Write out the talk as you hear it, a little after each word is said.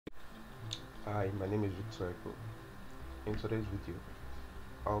Hi, my name is Victor. In today's video,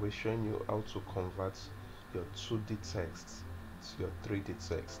 I'll be showing you how to convert your 2D text to your 3D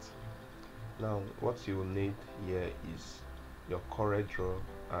text. Now, what you will need here is your Corel Draw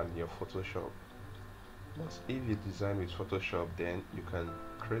and your Photoshop. But if you design with Photoshop, then you can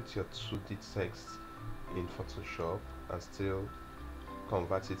create your 2D text in Photoshop and still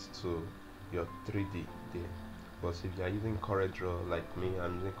convert it to your 3D there. But if you are using Corel Draw like me,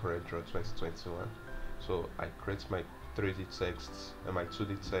 I'm using Corel Draw 2021. So I create my 3D text and my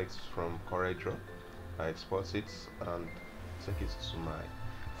 2D text from Corel Draw. I export it and take it to my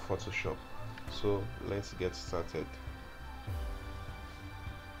Photoshop. So let's get started.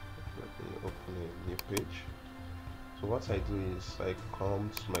 Let me open a new page. So what I do is I come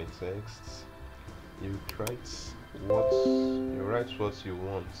to my text. You write what you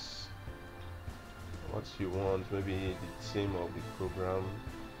want. Maybe the theme of the program.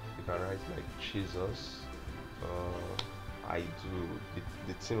 You can write like Jesus, I do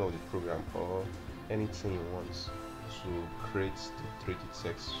the theme of the program, or anything you want to create the 3D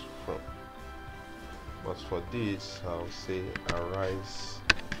text from. But for this, I'll say arise.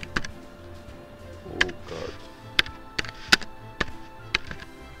 Oh God.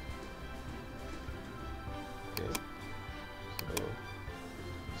 Okay. So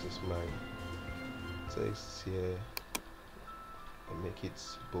this is my text here. I make it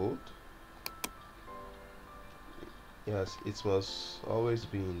bold. Yes, it must always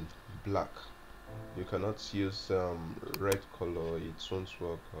be in black. You cannot use red color, it won't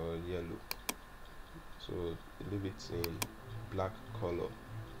work, or yellow. So leave it in black color.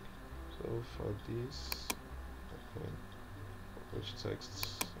 So for this, okay, which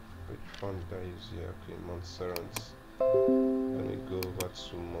font did I use here? Okay, Montserrat. Let me go over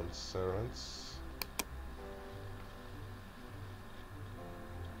to Montserrat.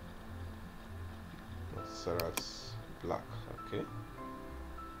 Montserrat's black. Okay.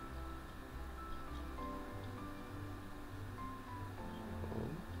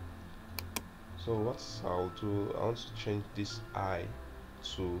 So what I'll do, I want to change this eye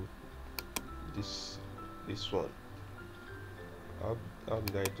to this one. How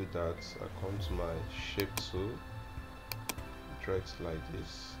did I do that? I come to my shape tool, draw it like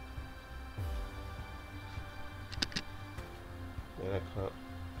this. Then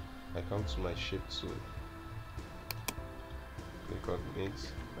I come to my shape tool, click on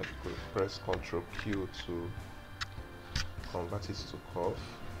it. I could press Ctrl Q to convert it to curve.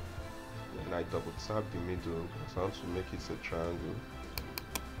 Then I double tap the middle because I want to make it a triangle.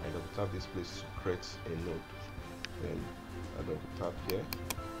 I double tap this place to create a node. Then I double tap here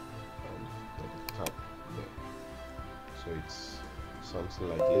and double tap there. So it's something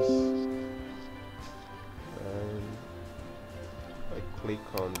like this. And I click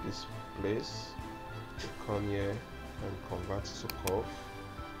on this place, click on here and convert to curve.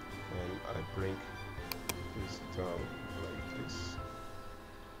 And I bring this down like this.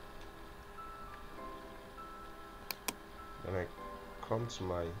 Then I come to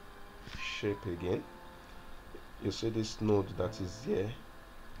my shape again. You see this node that is here.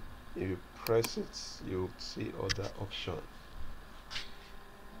 If you press it, you'll see other options.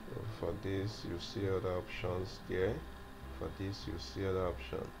 So for this, you see other options there. For this, you see other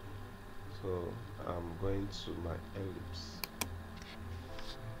options. So I'm going to my ellipse.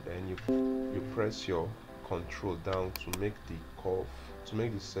 Then you press your control down to make the curve, to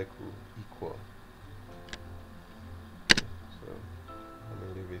make the circle equal. So I'm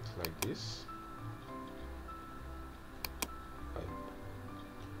gonna leave it like this. I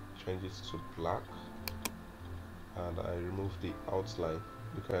change it to black and I remove the outline.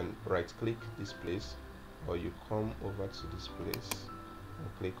 You can right click this place, or you come over to this place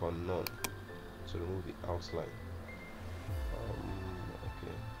and click on none to remove the outline.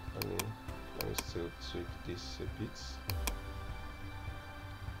 Okay, let me still tweak this a bit.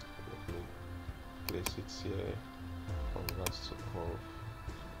 Let me place it here, convert to curve.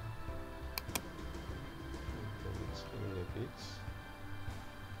 Bring it in a bit.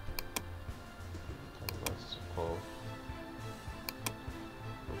 Convert to curve.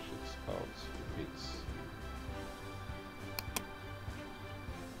 Push it out a bit.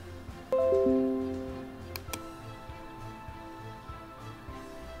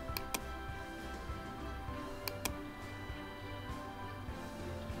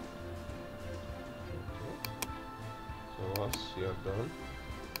 Once you are done,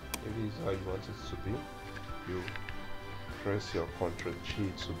 if this is how you want it to be, you press your Ctrl G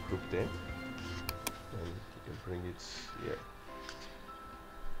to group them and you bring it here.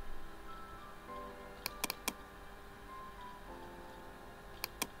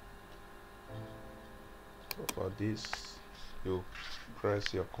 For this, you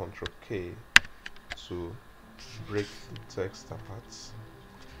press your Ctrl K to break the text apart,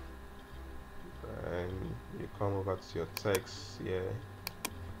 and you come over to your text here,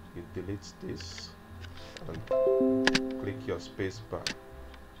 you delete this and click your space bar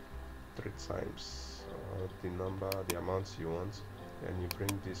 3 times, the number, the amount you want, and you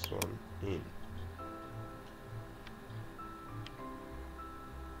bring this one in.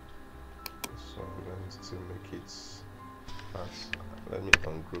 So let me still make it as, let me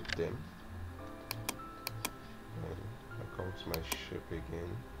ungroup them, and I come to my shape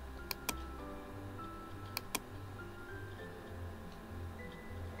again.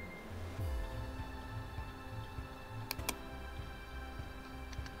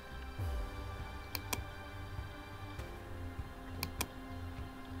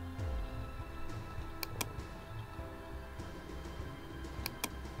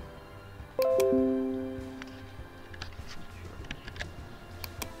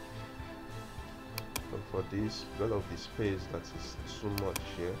 For this, because of the space that is too much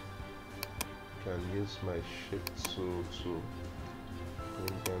here, I can use my shape tool to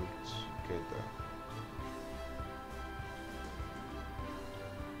bring them together.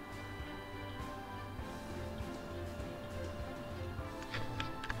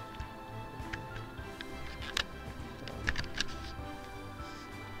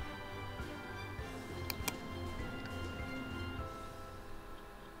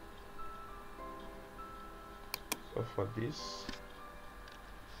 So for this,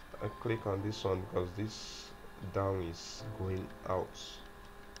 I click on this one because this down is going out.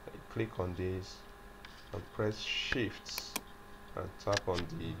 I click on this and press shift and tap on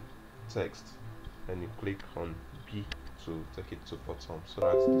the text, and you click on B to take it to bottom, so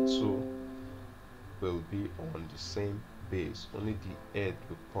that the two will be on the same base, only the head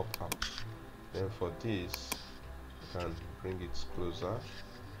will pop out. Then for this, you can bring it closer,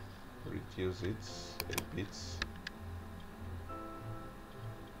 reduce it a bit,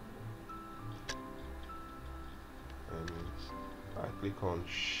 and I click on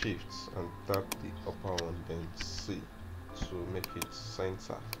shift and tap the upper one, then C to make it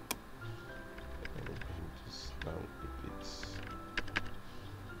center, and bring this down a bit.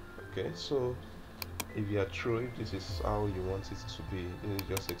 Okay, so if you are true, if this is how you want it to be, this is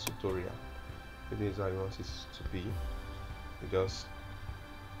just a tutorial. If this is how you want it to be, you just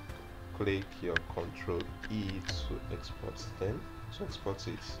click your Ctrl E to export them. To export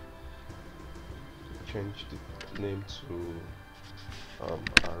it, change the name to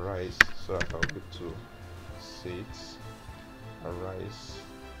Arise, so that I'll be able to see it. Arise.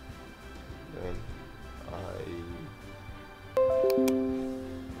 Then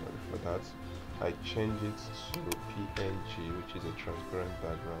for that, I change it to PNG, which is a transparent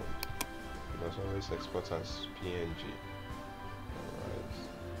background. You must always export as PNG. Alright.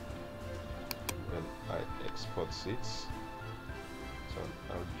 Then I export it to an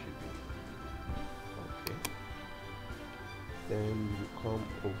RGB. Okay. Then you come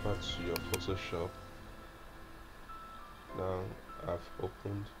over to your Photoshop. Now I've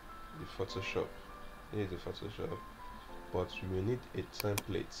opened the Photoshop. Here is the Photoshop, but you will need a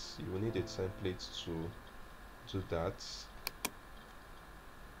template. You will need a template to do that.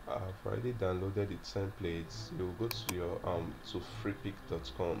 I've already downloaded the templates. You will go to your to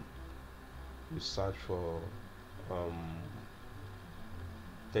freepik.com. You search for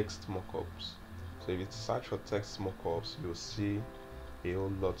text mockups. So if you search for text mockups, you'll see a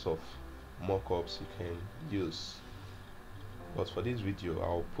whole lot of mockups you can use. But for this video,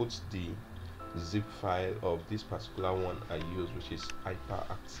 I'll put the zip file of this particular one I use, which is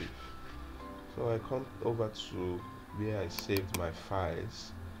hyperactive. So I come over to where I saved my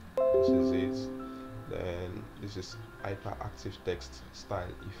files. This is it. Then this is hyperactive text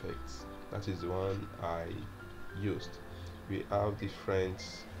style effects. That is the one I used. We have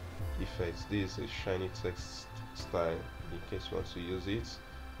different effects. This is a shiny text style in case you want to use it.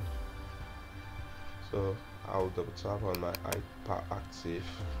 So I'll double tap on my hyperactive.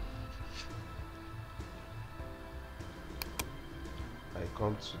 I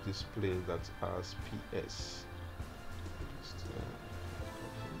come to this place that has PS.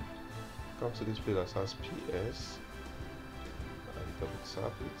 Come to this place that has PS. I double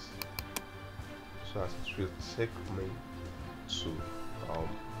tap it, so as it will take me to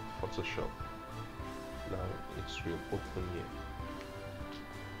Photoshop. Now it will open here.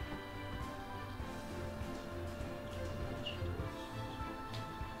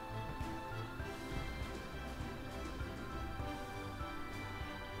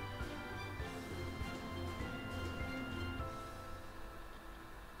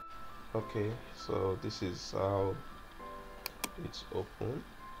 Okay, so this is how it's open,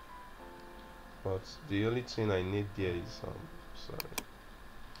 but the only thing I need there is sorry,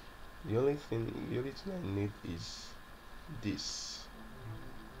 the only thing I need is this.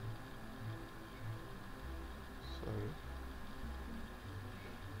 Sorry.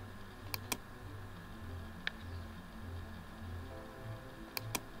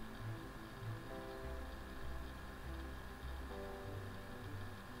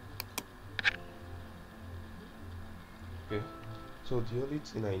 Okay, so the only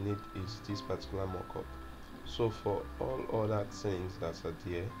thing I need is this particular mockup. So for all other things that are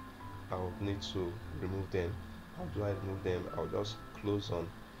there, I'll need to remove them. How do I remove them? I'll just close on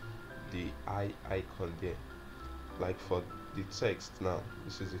the eye icon there. Like for the text now,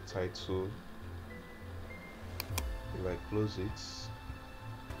 this is the title. If I close it,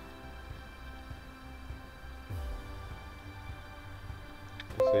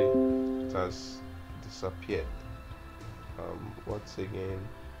 you see it has disappeared. Once again,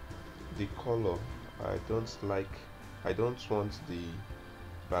 the color, I don't want the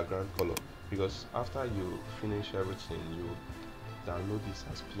background color, because after you finish everything you download this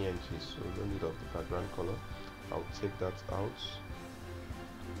as PNG, so no need of the background color. I'll take that out.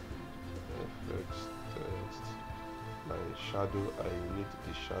 Effects, text, my shadow, I need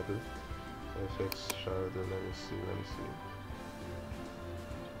the shadow. Effects, shadow, let me see.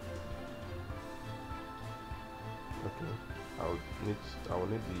 Okay, I will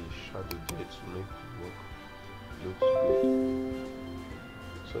need the shadow there to make it work looks good.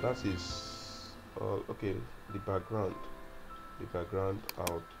 So that is okay. The background,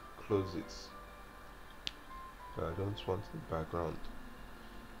 I'll close it, but I don't want the background.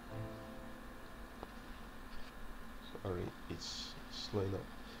 Sorry, it's slowing up.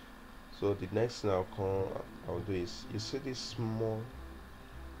 So the next thing I'll do is, you see this small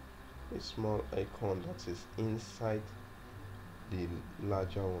icon that is inside the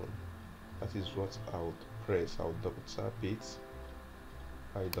larger one. That is what I'll press. I'll double tap it.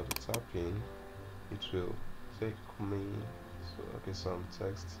 By double tapping, it will take me, so okay, some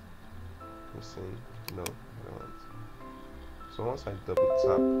text missing. No, I don't want. So once I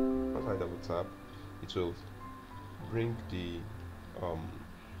double tap, it will bring the um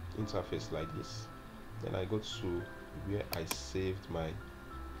interface like this. Then I go to where I saved my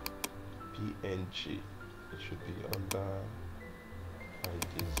PNG. It should be under my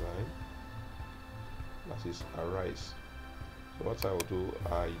design, that is Arise. So what I will do,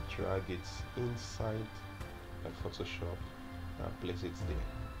 I drag it inside my Photoshop and place it there.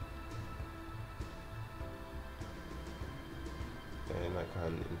 Then I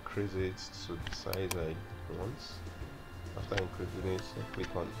can increase it to the size I want. After increasing it, I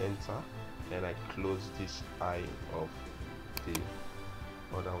click on enter, and I close this eye of the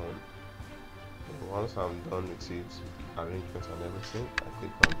other one. And once I'm done with it, the arrangement and everything, I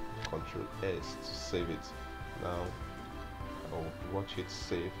click on Ctrl S to save it. Now I'll watch it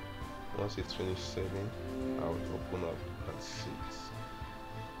save. Once it's finished saving, I'll open up and see it.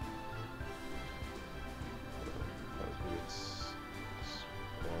 I'll wait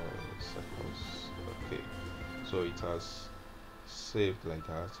 1 second. Okay, so it has saved like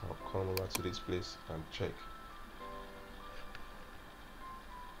that. I'll come over to this place and check.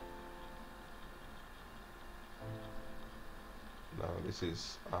 Now this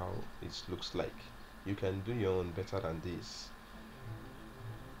is how it looks like. You can do your own better than this.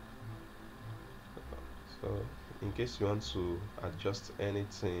 So in case you want to adjust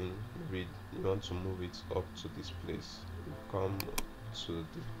anything, maybe you want to move it up to this place, you come to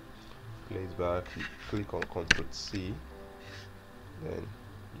the place back, you click on Ctrl C, then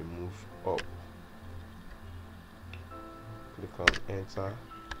you move up, click on enter,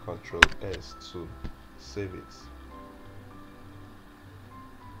 Ctrl S to save it.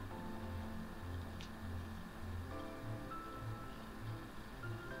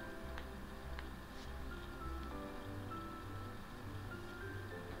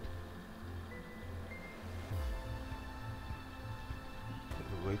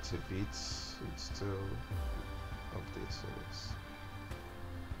 Wait a bit, it's still updating it.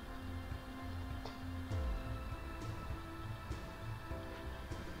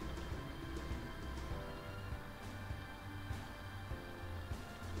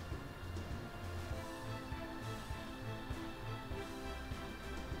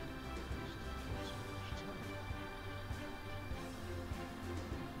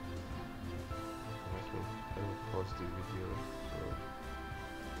 Let me pause the video so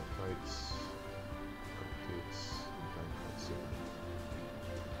after it updates you can continue.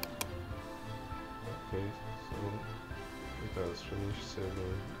 Okay, so it has finished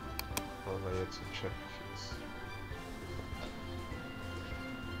saving. to check it.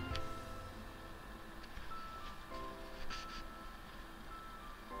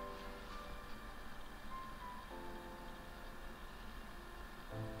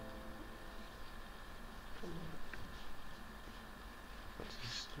 What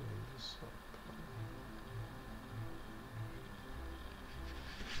is doing this up?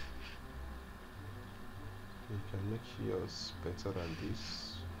 You can make yours better than this.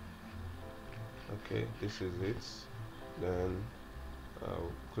 Okay, this is it. Then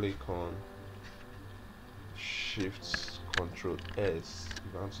I'll click on Shift Control S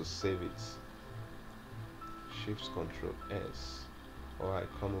if I want to save it. Shift Control S, or I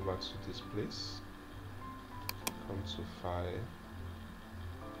come over to this place, come to File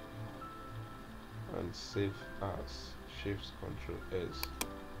and Save As. Shift Control S,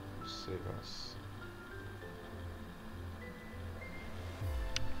 save as.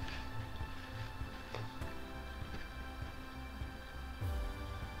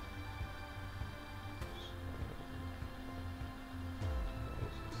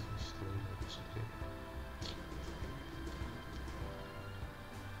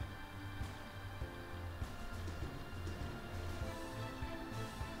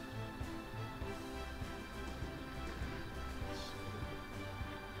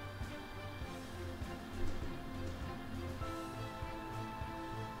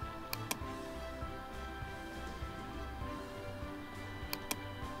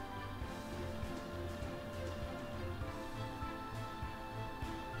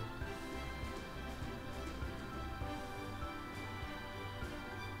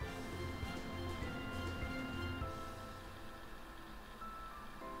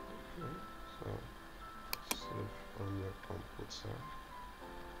 So save on your computer.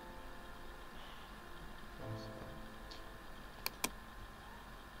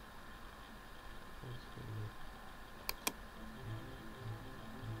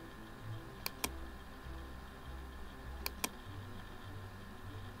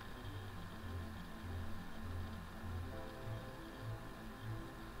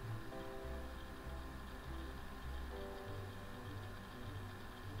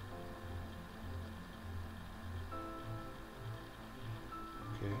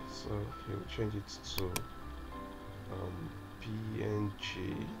 Okay, so he'll change it to PNG.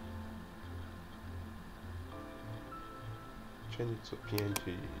 Change it to PNG.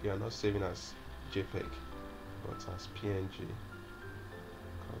 You are not saving as JPEG, but as PNG.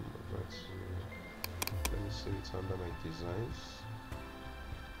 Come over to, let me save it under my designs.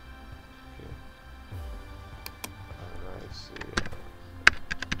 Okay. Alright, so PNG.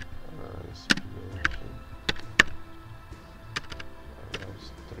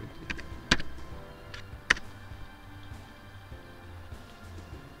 3D.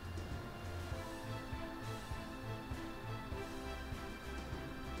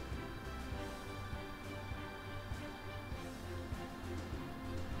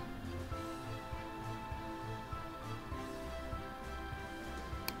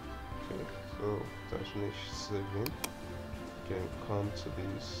 Okay, so that's finished saving. You can come to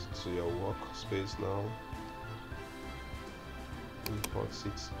this, to your workspace now. Import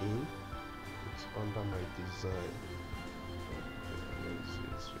it in. It's under my design. Okay, where is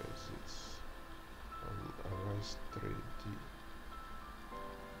it? Arise 3D.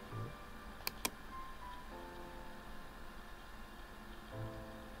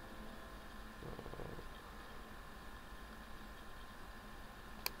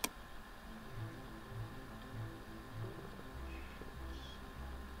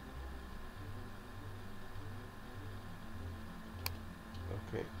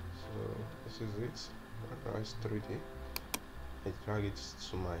 Okay, so this is it. Arise 3D. I drag it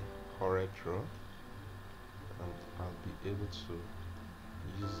to my Corel draw, and I'll be able to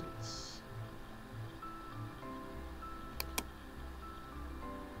use it.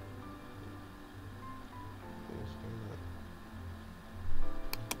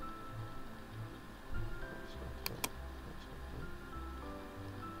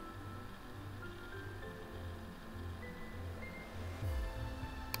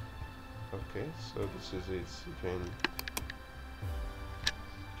 Okay, so this is it. You can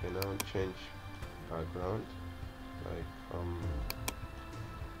now change background, like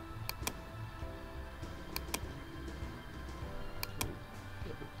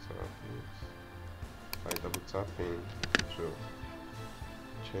by double tapping to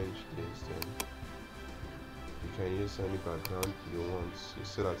change this, then you can use any background you want. You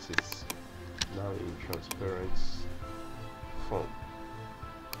see that it's now in transparent form.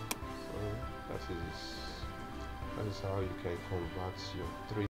 So that is how you can convert your 3D